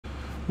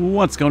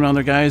What's going on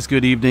there, guys?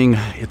 Good evening.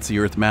 It's the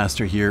Earth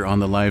Master here on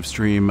the live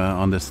stream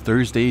on this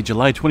Thursday,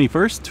 July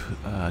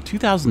 21st,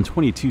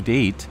 2022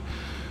 date.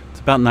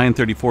 It's about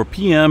 9:34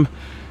 p.m.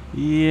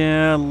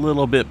 Yeah, a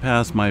little bit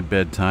past my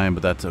bedtime,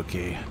 but that's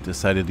okay.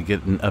 Decided to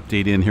get an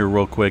update in here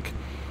real quick.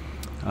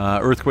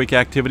 Earthquake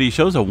activity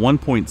shows a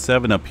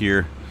 1.7 up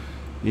here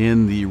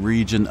in the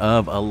region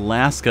of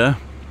Alaska.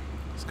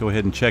 Let's go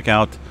ahead and check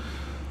out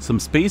some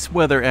space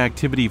weather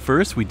activity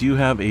first. We do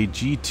have a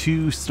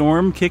G2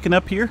 storm kicking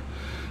up here,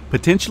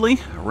 potentially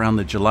around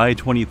the July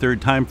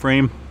 23rd time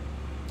frame.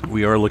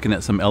 We are looking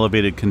at some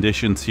elevated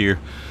conditions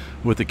here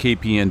with the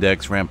KP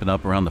index ramping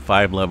up around the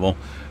 5 level,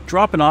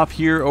 dropping off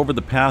here over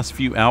the past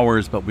few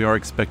hours, but we are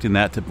expecting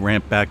that to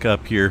ramp back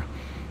up here.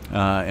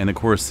 And of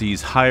course,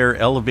 these higher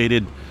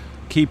elevated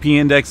KP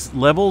index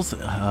levels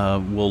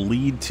will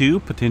lead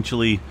to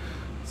potentially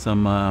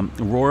some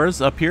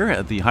auroras up here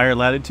at the higher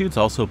latitudes,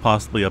 also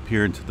possibly up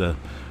here into the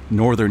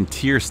northern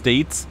tier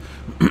states.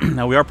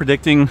 Now we are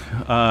predicting,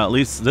 at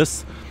least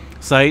this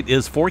site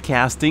is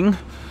forecasting,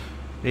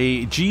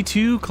 a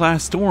G2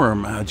 class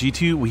storm.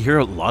 G2, we hear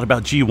a lot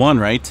about G1,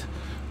 right?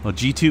 Well,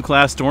 G2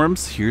 class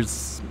storms,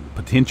 here's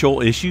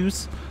potential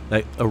issues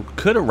that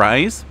could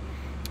arise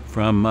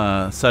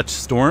from such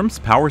storms.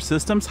 Power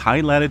systems,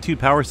 high latitude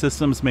power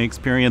systems may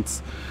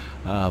experience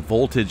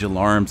voltage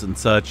alarms and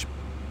such.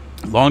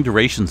 Long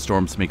duration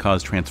storms may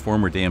cause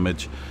transformer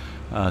damage.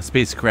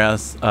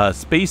 Spacecraft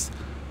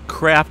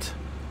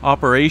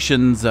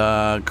operations,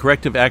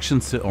 corrective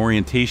actions to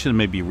orientation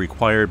may be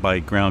required by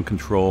ground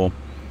control.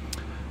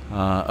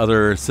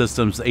 Other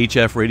systems,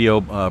 HF radio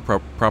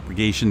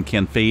propagation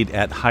can fade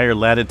at higher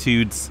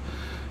latitudes,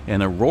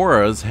 and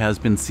auroras has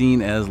been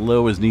seen as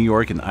low as New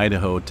York and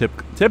Idaho,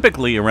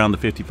 typically around the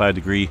 55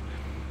 degree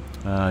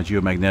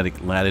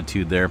geomagnetic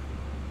latitude there.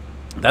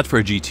 That's for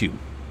a G2.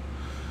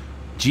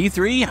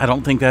 G3, I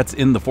don't think that's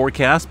in the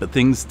forecast, but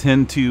things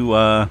tend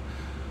to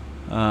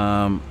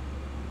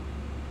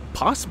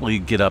possibly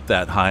get up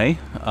that high.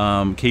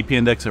 KP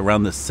index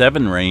around the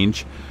 7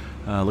 range.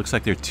 Looks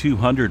like they're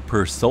 200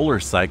 per solar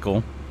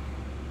cycle.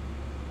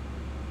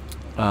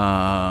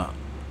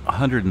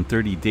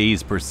 130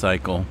 days per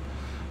cycle.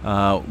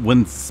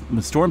 When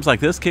storms like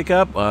this kick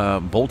up,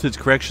 voltage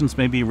corrections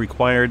may be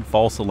required,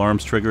 false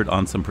alarms triggered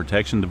on some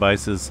protection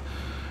devices.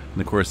 And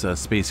of course,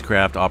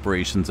 spacecraft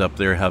operations up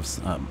there have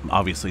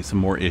obviously some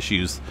more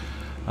issues.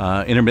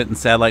 Intermittent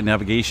satellite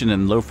navigation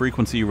and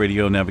low-frequency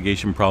radio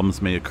navigation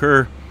problems may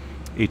occur.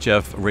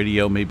 HF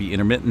radio may be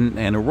intermittent,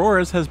 and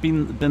auroras has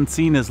been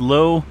seen as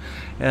low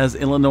as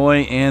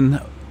Illinois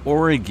and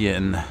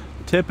Oregon,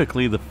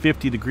 typically the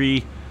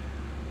 50-degree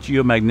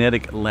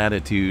geomagnetic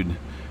latitude.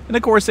 And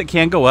of course, it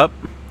can go up,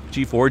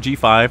 G4,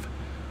 G5.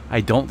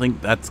 I don't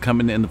think that's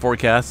coming in the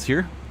forecast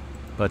here,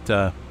 but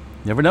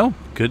never know.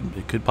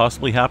 It could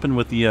possibly happen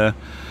with the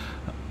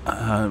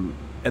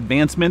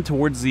advancement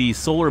towards the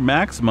solar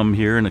maximum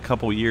here in a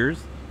couple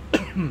years.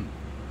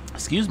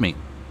 Excuse me.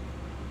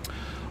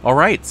 All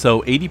right,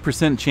 so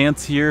 80%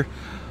 chance here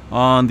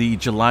on the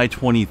July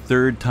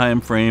 23rd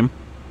time frame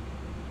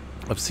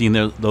of seeing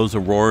those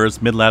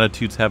auroras.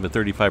 Mid-latitudes have a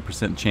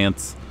 35%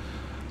 chance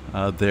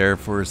there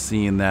for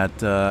seeing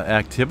that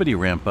activity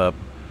ramp up.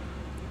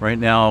 Right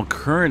now,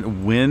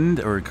 current wind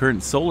or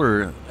current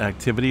solar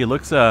activity, it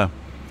looks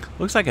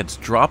like it's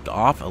dropped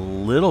off a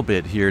little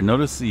bit here.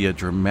 Notice the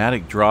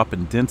dramatic drop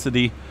in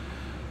density,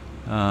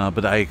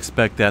 but I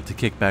expect that to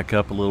kick back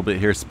up a little bit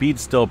here.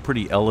 Speed's still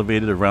pretty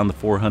elevated around the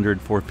 400,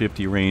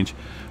 450 range.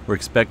 We're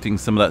expecting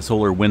some of that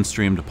solar wind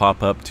stream to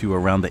pop up to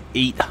around the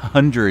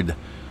 800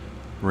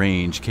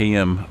 range,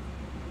 km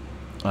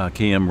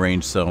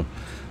range. So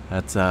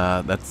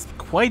that's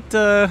quite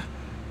the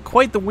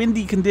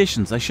windy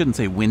conditions. I shouldn't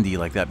say windy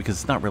like that because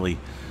it's not really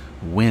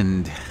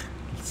wind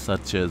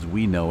such as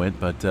we know it,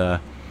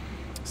 but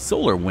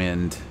solar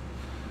wind.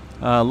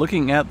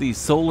 Looking at the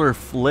solar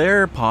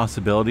flare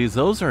possibilities,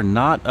 those are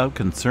not of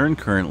concern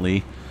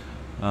currently.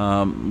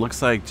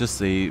 Looks like just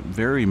a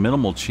very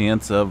minimal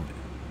chance of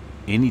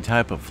any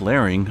type of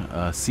flaring.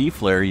 C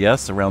flare,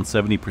 yes, around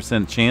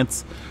 70%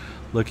 chance.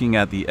 Looking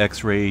at the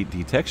X-ray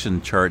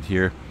detection chart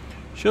here,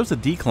 shows a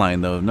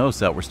decline though. Notice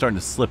that we're starting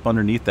to slip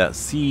underneath that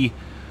C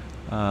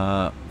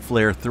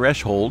flare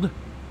threshold.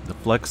 The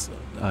flex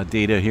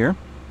data here,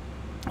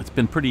 it's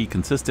been pretty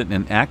consistent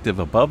and active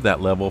above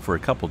that level for a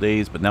couple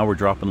days, but now we're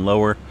dropping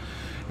lower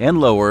and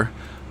lower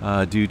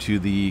due to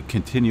the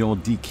continual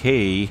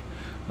decay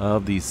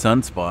of the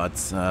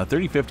sunspots.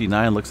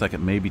 3059 looks like it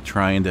may be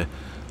trying to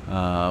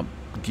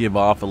give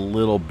off a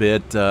little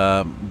bit,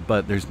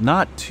 but there's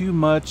not too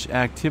much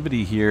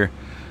activity here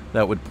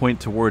that would point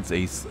towards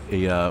a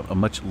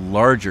much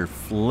larger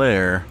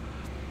flare.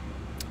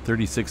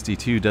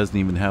 3062 doesn't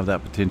even have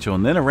that potential.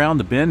 And then around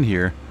the bend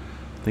here,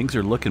 things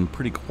are looking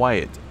pretty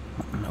quiet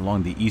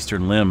along the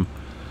eastern limb.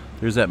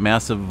 There's that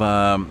massive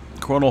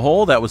coronal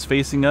hole that was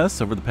facing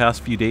us over the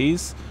past few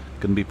days.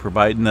 Going to be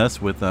providing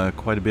us with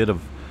quite a bit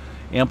of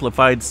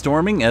amplified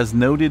storming, as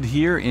noted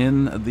here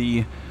in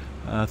the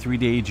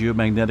 3-day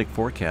geomagnetic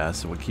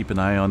forecast. So we'll keep an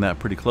eye on that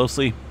pretty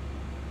closely.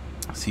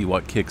 See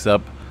what kicks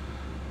up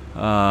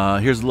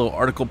Here's a little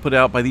article put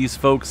out by these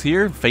folks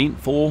here. Faint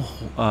full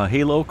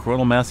halo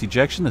coronal mass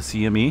ejection, the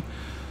CME,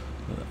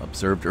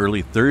 observed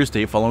early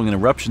Thursday following an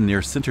eruption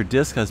near center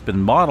disk has been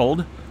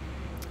modeled.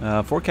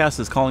 Forecast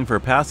is calling for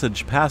a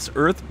passage past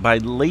Earth by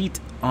late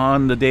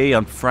on the day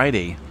on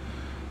Friday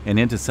and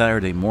into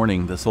Saturday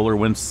morning. The solar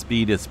wind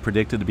speed is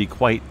predicted to be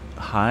quite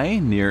high,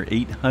 near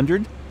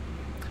 800.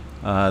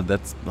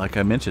 That's, like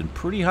I mentioned,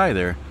 pretty high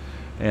there.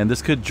 And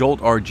this could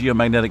jolt our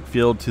geomagnetic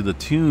field to the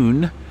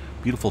tune,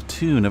 beautiful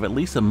tune, of at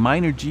least a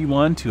minor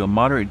G1 to a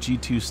moderate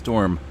G2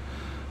 storm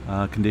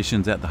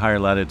conditions at the higher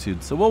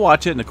latitude. So we'll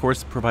watch it and, of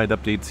course, provide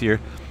updates here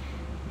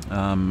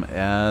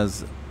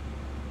as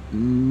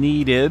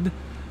needed.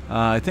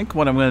 I think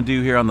what I'm going to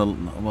do here on the,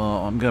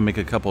 well, I'm going to make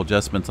a couple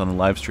adjustments on the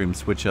live stream,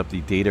 switch up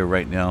the data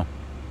right now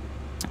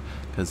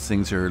because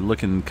things are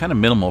looking kind of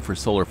minimal for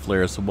solar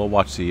flares. So we'll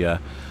watch the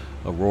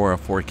Aurora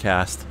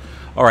forecast.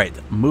 All right,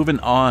 moving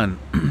on.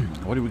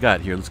 What do we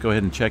got here? Let's go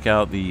ahead and check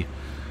out the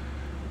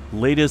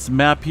latest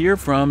map here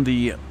from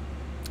the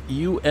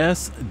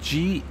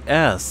USGS.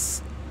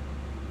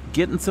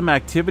 Getting some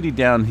activity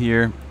down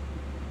here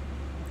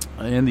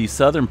in the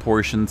southern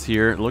portions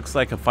here. It looks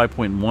like a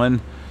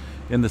 5.1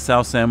 in the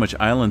South Sandwich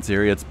Islands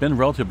area. It's been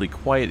relatively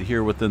quiet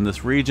here within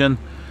this region.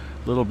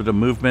 A little bit of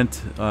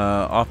movement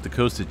off the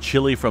coast of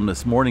Chile from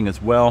this morning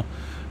as well.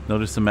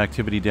 Notice some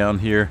activity down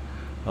here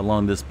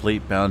along this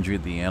plate boundary,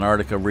 the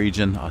Antarctica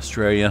region,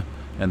 Australia,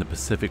 and the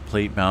Pacific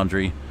plate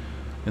boundary.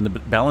 In the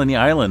Balleny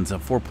Islands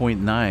of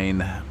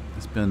 4.9,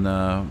 it's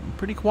been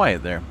pretty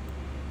quiet there.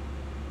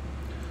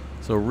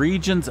 So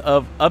regions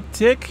of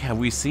uptick, have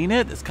we seen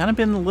it? It's kind of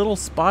been a little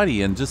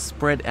spotty and just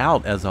spread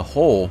out as a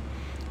whole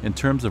in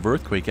terms of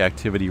earthquake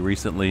activity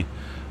recently.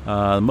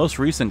 The most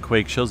recent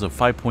quake shows a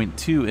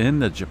 5.2 in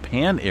the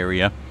Japan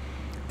area,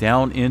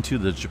 down into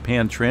the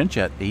Japan Trench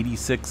at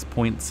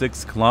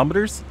 86.6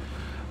 kilometers.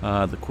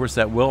 Of course,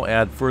 that will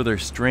add further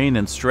strain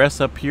and stress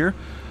up here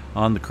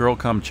on the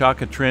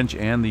Kuril-Kamchatka Trench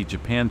and the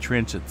Japan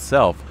Trench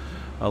itself.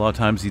 A lot of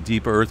times the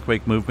deeper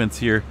earthquake movements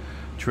here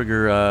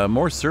trigger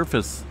more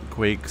surface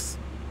quakes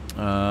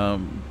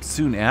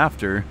soon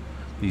after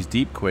these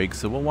deep quakes.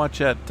 So we'll watch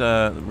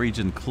that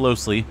region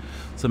closely.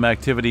 Some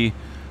activity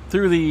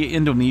through the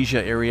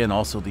Indonesia area and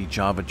also the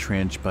Java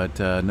Trench, but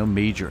no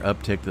major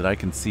uptick that I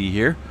can see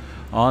here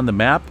on the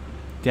map.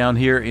 Down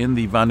here in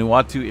the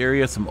Vanuatu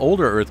area, some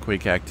older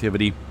earthquake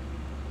activity,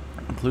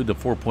 include the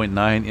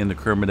 4.9 in the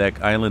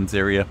Kermadec Islands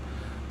area.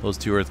 Those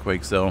two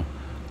earthquakes, though,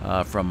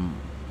 from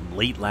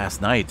late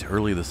last night,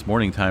 early this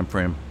morning time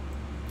frame.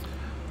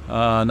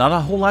 Not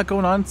a whole lot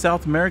going on in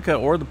South America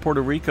or the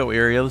Puerto Rico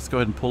area. Let's go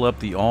ahead and pull up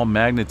the all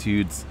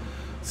magnitudes,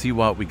 see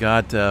what we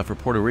got for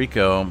Puerto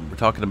Rico. We're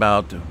talking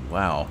about,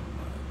 wow,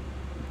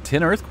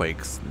 10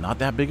 earthquakes. Not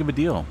that big of a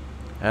deal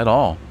at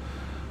all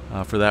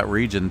for that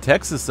region.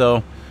 Texas,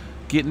 though,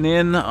 getting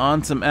in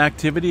on some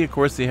activity. Of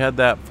course, they had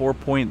that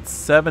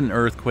 4.7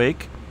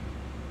 earthquake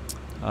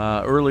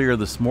earlier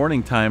this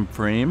morning time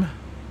frame,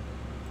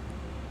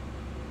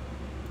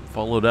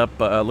 followed up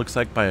looks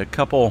like by a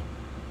couple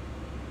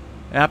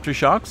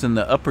aftershocks in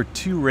the upper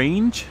 2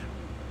 range.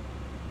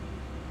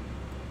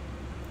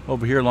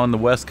 Over here along the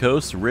west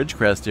coast, the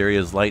Ridgecrest area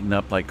is lighting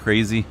up like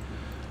crazy.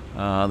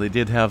 They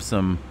did have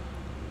some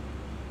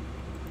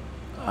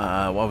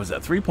what was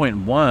that,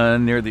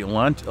 3.1 near the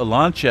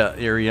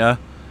Alancha area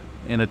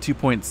and a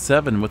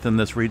 2.7 within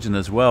this region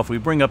as well. If we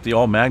bring up the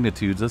all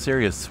magnitudes, this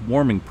area is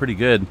swarming pretty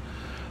good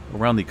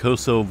around the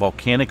Coso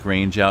volcanic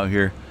range out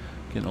here.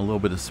 Getting a little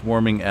bit of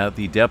swarming at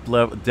the depth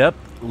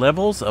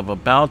levels of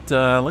about,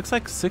 looks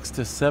like 6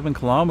 to 7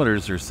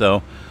 kilometers or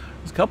so.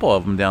 There's a couple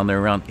of them down there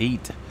around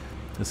 8.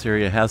 This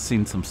area has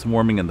seen some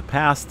swarming in the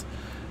past.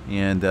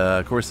 And,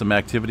 of course, some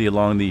activity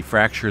along the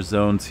fracture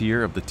zones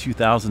here of the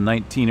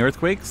 2019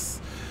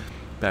 earthquakes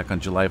back on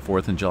July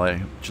 4th and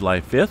July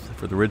 5th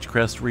for the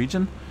Ridgecrest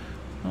region.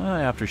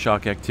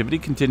 Aftershock activity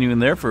continuing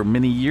there for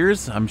many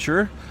years, I'm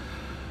sure.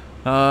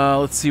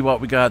 Let's see what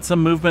we got.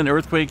 Some movement,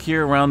 earthquake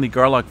here around the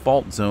Garlock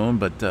Fault Zone,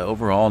 but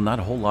overall not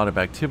a whole lot of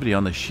activity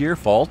on the Shear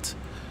Fault.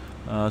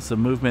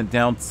 Some movement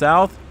down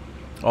south.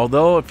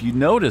 Although, if you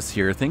notice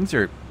here, things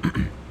are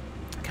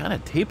kind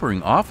of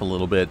tapering off a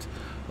little bit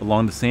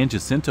along the San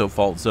Jacinto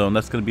Fault Zone.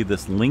 That's going to be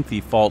this lengthy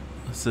fault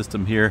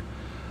system here.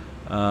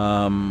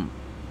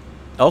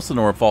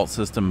 Elsinore Fault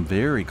System,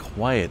 very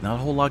quiet. Not a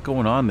whole lot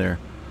going on there.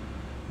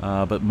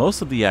 But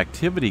most of the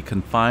activity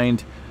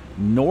confined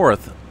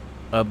north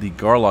of the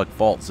Garlock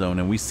Fault Zone,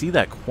 and we see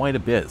that quite a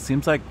bit. It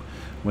seems like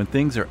when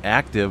things are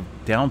active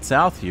down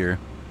south here,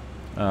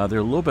 they're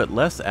a little bit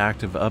less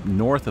active up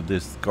north of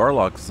this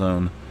Garlock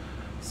Zone.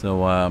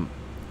 So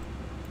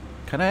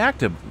kind of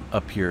active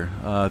up here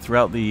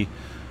throughout the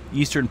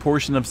eastern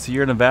portion of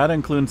Sierra Nevada,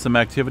 including some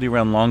activity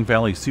around Long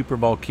Valley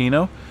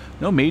Supervolcano.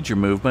 No major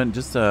movement,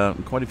 just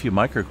quite a few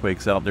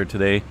microquakes out there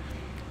today,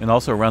 and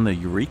also around the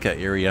Eureka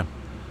area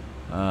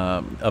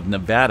of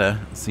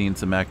Nevada, seeing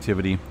some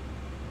activity.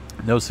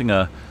 Noticing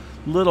a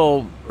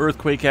little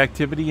earthquake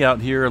activity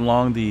out here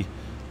along the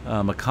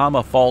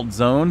Macama Fault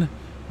Zone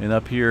And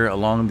up here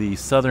along the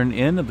southern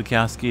end of the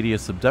Cascadia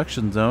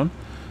subduction zone,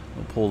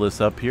 we'll pull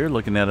this up here,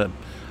 looking at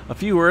a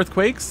few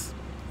earthquakes.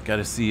 Got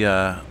to see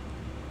the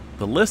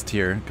list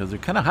here because they're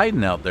kind of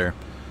hiding out there.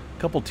 A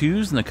couple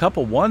 2s and a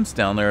couple 1s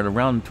down there at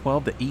around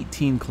 12 to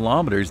 18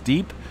 kilometers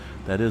deep.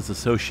 That is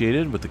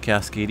associated with the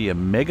Cascadia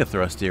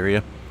megathrust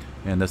area,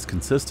 and that's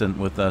consistent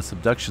with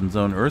subduction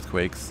zone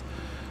earthquakes.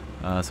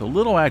 So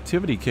little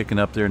activity kicking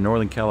up there in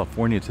Northern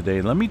California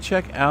today. Let me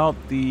check out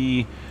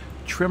the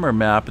tremor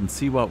map and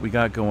see what we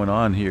got going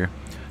on here.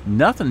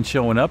 Nothing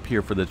showing up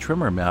here for the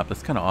tremor map.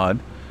 That's kind of odd.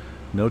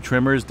 No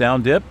tremors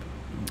down dip.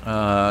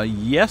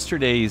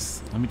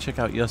 Yesterday's, let me check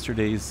out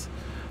yesterday's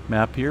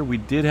map here. We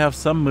did have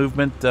some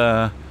movement,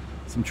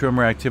 some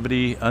tremor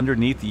activity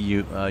underneath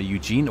the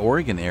Eugene,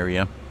 Oregon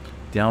area,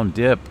 down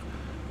dip,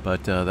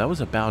 but that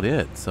was about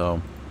it.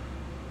 So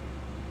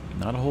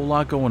not a whole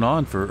lot going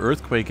on for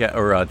earthquake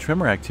or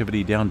tremor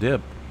activity down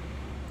dip.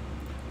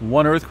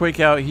 One earthquake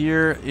out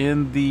here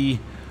in the,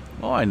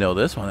 oh, I know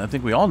this one. I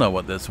think we all know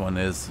what this one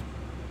is.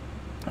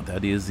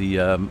 That is the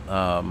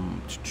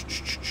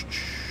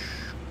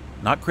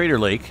not Crater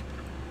Lake,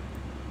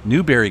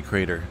 Newberry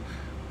Crater.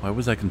 Why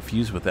was I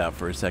confused with that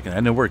for a second? I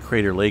know where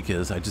Crater Lake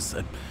is. I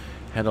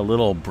had a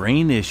little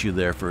brain issue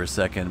there for a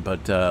second.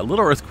 But a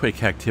little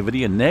earthquake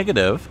activity, a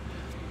negative,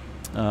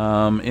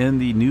 in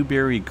the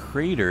Newberry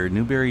Crater,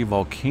 Newberry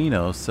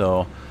Volcano.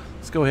 So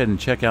let's go ahead and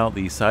check out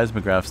the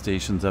seismograph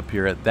stations up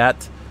here at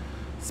that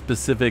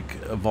specific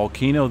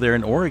volcano there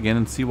in Oregon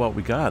and see what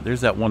we got.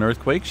 There's that one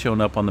earthquake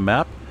showing up on the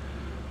map.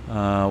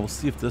 We'll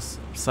see if this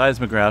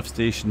seismograph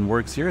station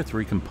works here.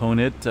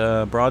 3-component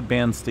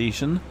broadband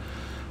station.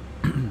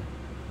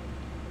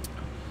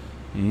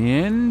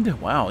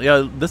 And wow,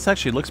 yeah, this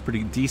actually looks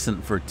pretty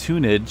decent for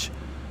tunage.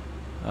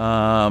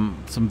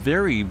 Some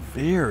very,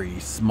 very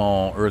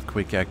small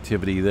earthquake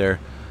activity there.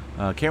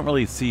 Can't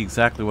really see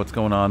exactly what's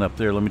going on up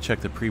there. Let me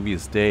check the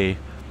previous day.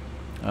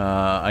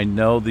 I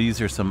know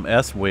these are some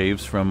S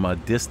waves from a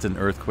distant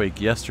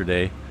earthquake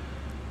yesterday,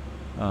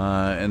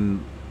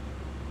 and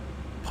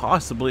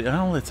possibly,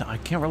 I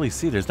can't really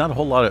see. There's not a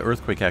whole lot of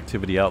earthquake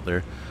activity out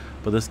there,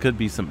 but this could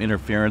be some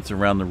interference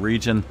around the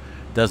region.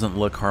 Doesn't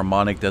look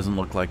harmonic, doesn't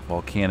look like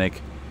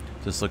volcanic.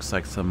 Just looks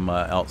like some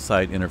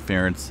outside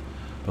interference.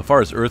 As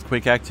far as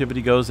earthquake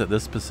activity goes at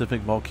this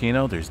specific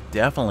volcano, there's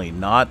definitely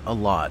not a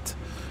lot.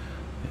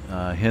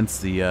 Hence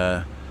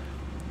the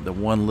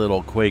one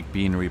little quake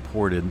being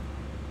reported.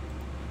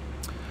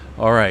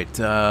 All right,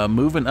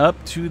 moving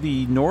up to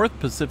the north,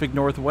 Pacific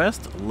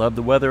Northwest. Love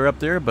the weather up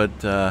there,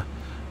 but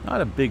not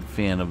a big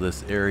fan of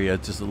this area.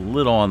 Just a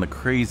little on the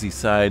crazy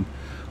side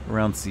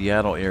around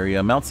Seattle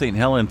area. Mount St.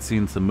 Helens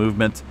seen some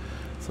movement,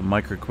 some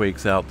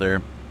microquakes out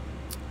there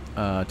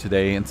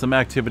today, and some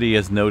activity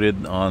as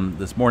noted on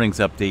this morning's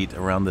update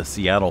around the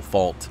Seattle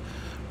fault.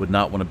 Would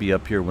not want to be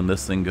up here when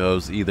this thing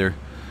goes either.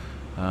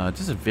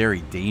 Just a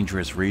very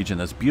dangerous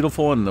region. It's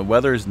beautiful and the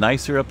weather is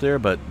nicer up there,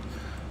 but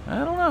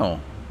I don't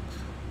know.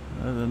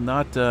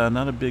 Not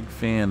a big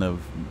fan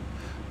of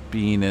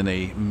being in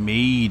a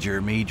major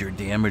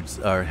damage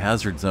or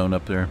hazard zone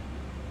up there.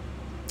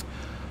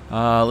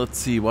 Let's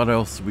see what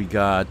else we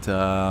got.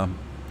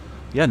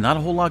 Yeah, not a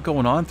whole lot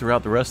going on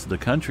throughout the rest of the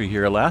country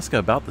here. Alaska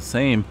about the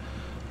same.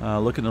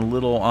 Looking a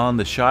little on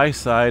the shy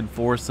side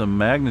for some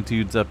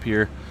magnitudes up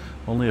here.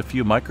 Only a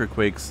few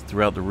microquakes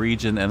throughout the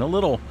region and a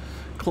little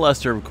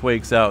cluster of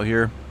quakes out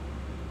here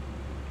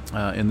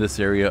in this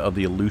area of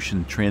the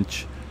Aleutian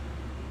Trench.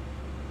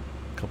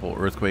 Couple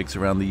earthquakes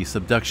around the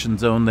subduction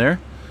zone there.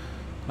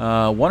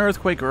 One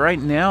earthquake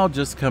right now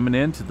just coming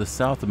into the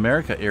South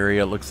America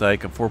area. It looks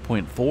like a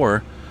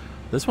 4.4.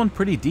 This one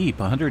pretty deep,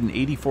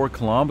 184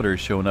 kilometers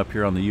showing up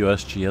here on the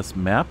USGS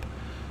map.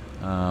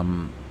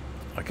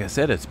 Like I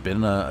said, it's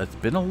been a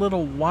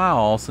little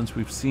while since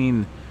we've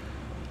seen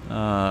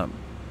a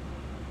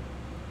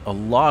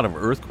lot of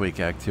earthquake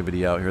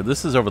activity out here.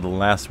 This is over the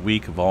last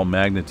week of all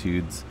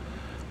magnitudes.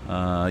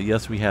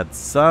 Yes, we had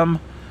some,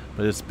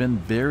 but it's been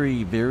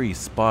very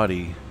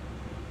spotty.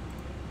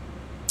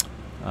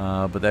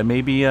 But that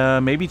may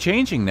be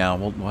changing now.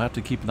 We'll have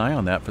to keep an eye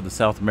on that for the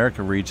South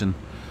America region.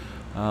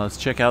 Let's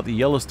check out the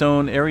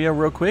Yellowstone area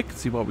real quick.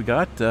 See what we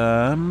got.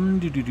 I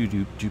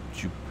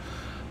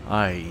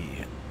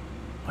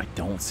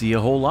don't see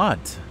a whole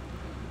lot.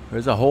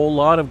 There's a whole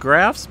lot of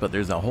graphs, but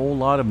there's a whole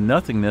lot of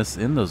nothingness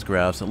in those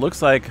graphs. It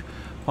looks like,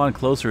 upon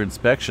closer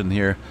inspection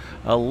here,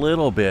 a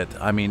little bit.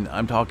 I mean,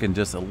 I'm talking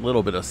just a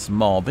little bit of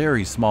small,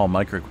 very small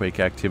microquake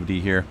activity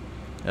here,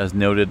 as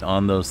noted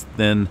on those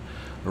thin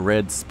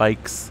red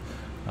spikes.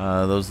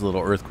 Those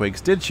little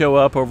earthquakes did show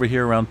up over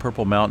here around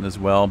Purple Mountain as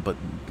well, but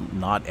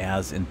not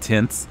as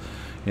intense,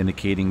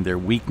 indicating their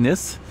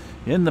weakness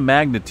in the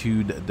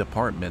magnitude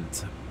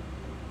department.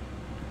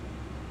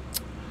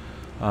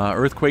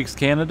 Earthquakes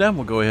Canada,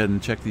 we'll go ahead and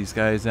check these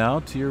guys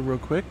out here real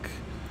quick.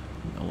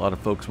 A lot of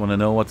folks want to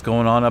know what's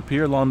going on up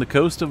here along the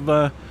coast of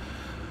the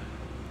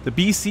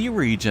BC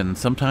region.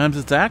 Sometimes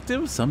it's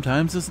active,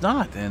 sometimes it's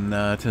not. And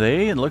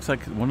today it looks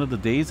like one of the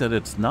days that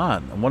it's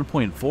not.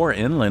 1.4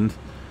 inland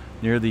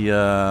near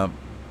the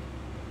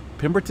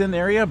Pemberton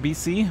area,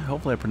 BC.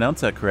 Hopefully I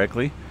pronounced that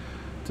correctly.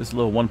 Just a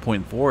little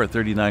 1.4 at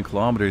 39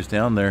 kilometers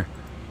down there.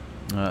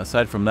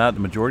 Aside from that,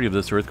 the majority of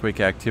this earthquake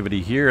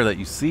activity here that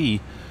you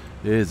see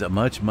is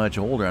much, much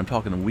older. I'm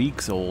talking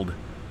weeks old.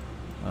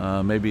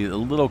 Maybe a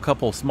little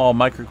couple small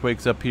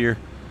microquakes up here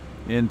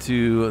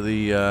into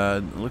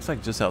the, looks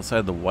like just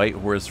outside the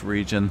Whitehorse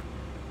region,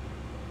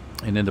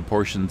 and into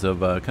portions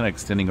of kind of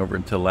extending over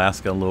into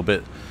Alaska a little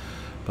bit.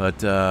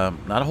 But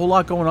not a whole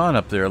lot going on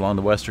up there along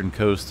the western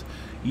coast.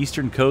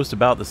 Eastern coast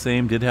about the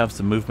same. Did have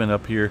some movement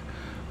up here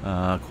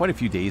quite a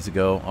few days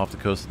ago off the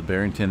coast of the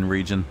Barrington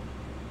region.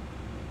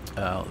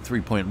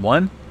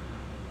 3.1.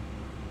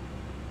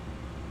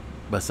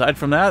 But aside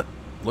from that,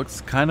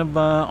 looks kind of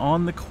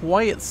on the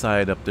quiet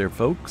side up there,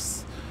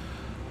 folks.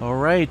 All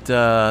right,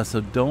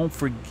 so don't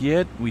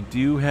forget we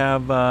do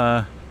have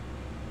that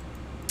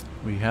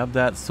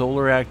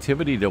solar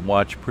activity to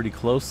watch pretty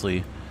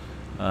closely.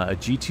 A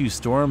G2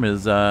 storm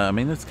is, I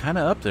mean, it's kind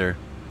of up there.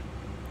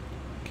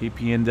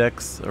 KP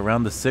index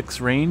around the 6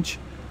 range.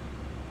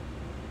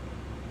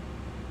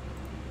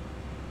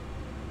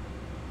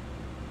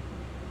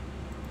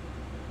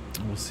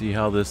 We'll see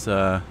how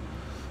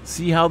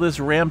this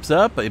ramps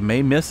up. It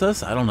may miss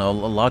us. I don't know. A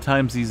lot of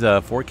times these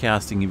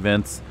forecasting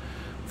events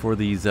for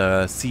these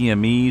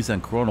CMEs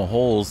and coronal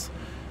holes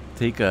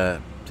take a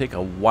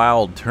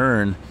wild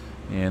turn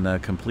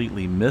and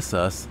completely miss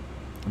us.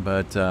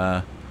 But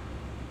I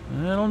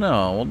don't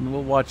know.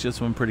 We'll watch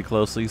this one pretty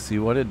closely, see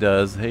what it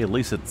does. Hey, at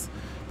least it's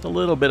a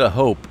little bit of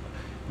hope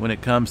when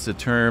it comes to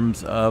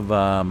terms of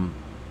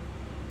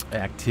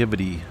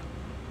activity.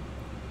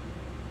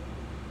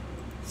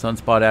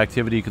 Sunspot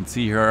activity you can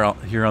see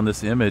here on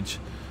this image.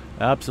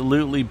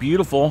 Absolutely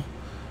beautiful.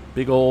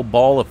 Big old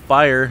ball of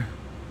fire.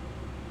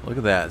 Look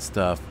at that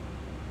stuff.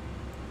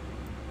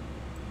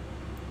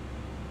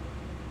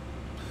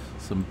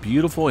 Some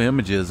beautiful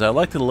images. I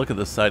like to look at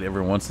this site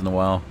every once in a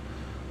while.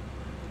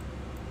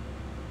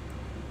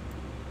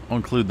 I'll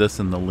include this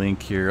in the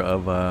link here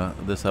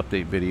of this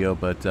update video,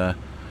 but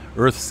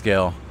Earth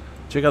scale.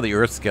 Check out the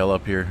Earth scale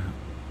up here.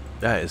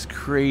 That is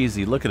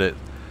crazy. Look at it.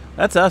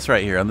 That's us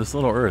right here on this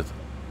little Earth.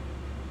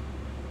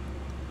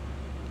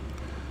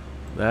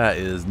 That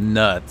is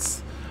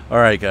nuts. All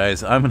right,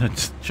 guys, I'm going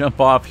to jump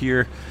off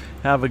here.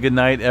 Have a good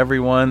night,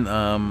 everyone.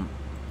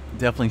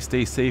 Definitely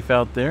stay safe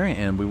out there,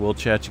 and we will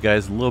chat you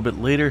guys a little bit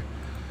later,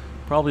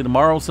 probably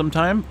tomorrow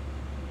sometime.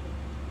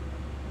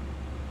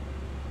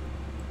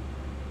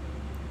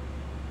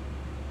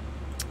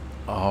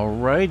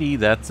 Alrighty,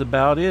 that's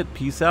about it.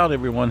 Peace out,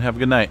 everyone. Have a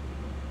good night.